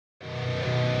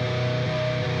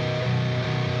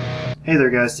Hey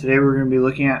there guys, today we're going to be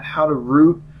looking at how to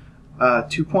root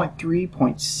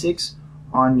 2.3.6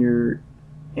 on your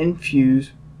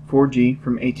Infuse 4G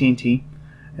from AT&T,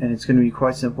 and it's going to be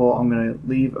quite simple. I'm going to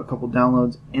leave a couple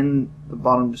downloads in the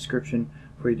bottom description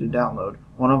for you to download.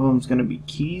 One of them is going to be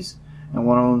keys, and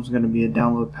one of them is going to be a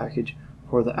download package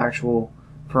for the actual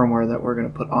firmware that we're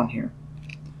going to put on here.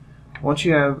 Once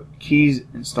you have keys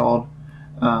installed,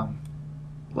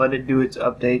 let it do its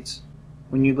updates.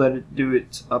 When you let it do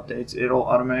its updates, it'll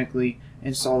automatically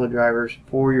install the drivers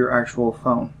for your actual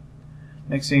phone.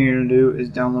 Next thing you're going to do is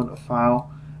download a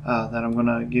file that I'm going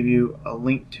to give you a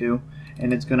link to,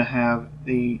 and it's going to have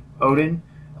the Odin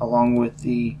along with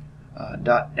the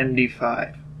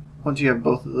 .md5. Once you have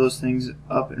both of those things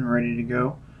up and ready to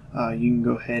go, you can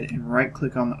go ahead and right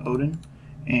click on the Odin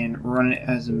and run it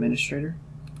as administrator.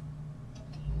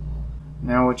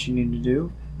 Now what you need to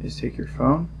do is take your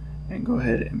phone and go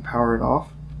ahead and power it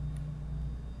off.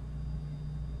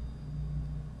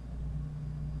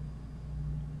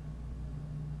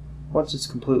 Once it's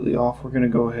completely off, we're going to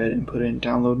go ahead and put it in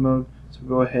download mode. So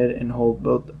go ahead and hold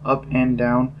both the up and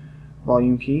down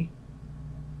volume key,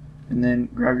 and then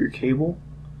grab your cable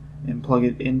and plug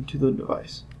it into the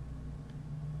device.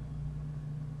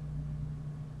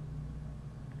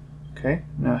 Okay,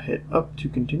 now hit up to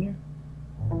continue.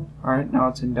 Alright, now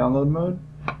it's in download mode,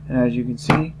 and as you can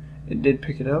see, it did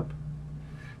pick it up.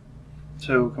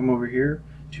 So come over here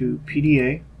to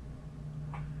PDA,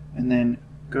 and then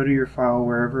go to your file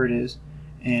wherever it is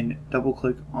and double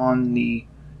click on the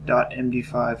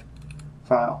 .md5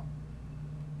 file.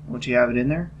 Once you have it in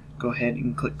there, go ahead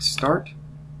and click start.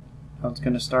 Now it's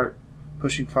going to start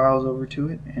pushing files over to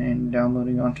it and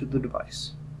downloading onto the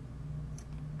device.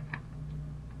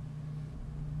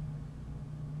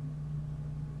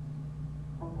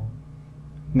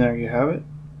 There you have it.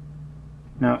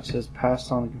 Now it says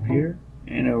passed on the computer,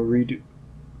 and it'll reboot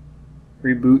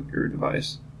your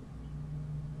device.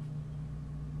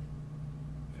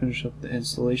 Finish up the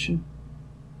installation.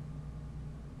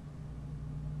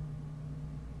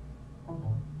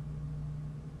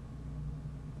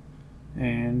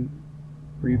 And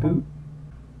reboot.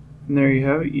 And there you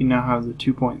have it. You now have the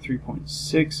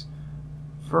 2.3.6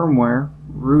 firmware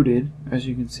rooted. As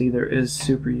you can see, there is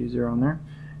super user on there.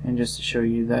 And just to show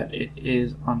you that it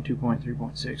is on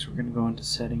 2.3.6, we're going to go into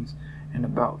settings and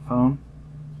about phone.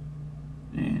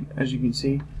 And as you can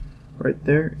see right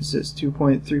there, it says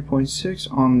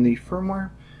 2.3.6 on the firmware.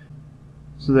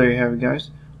 So there you have it, guys.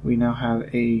 We now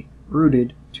have a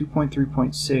rooted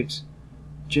 2.3.6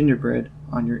 Gingerbread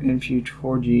on your Infuse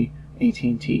 4G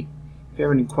AT&T. If you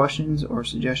have any questions or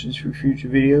suggestions for future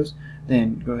videos,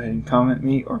 then go ahead and comment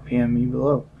me or PM me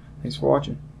below. Thanks for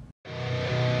watching.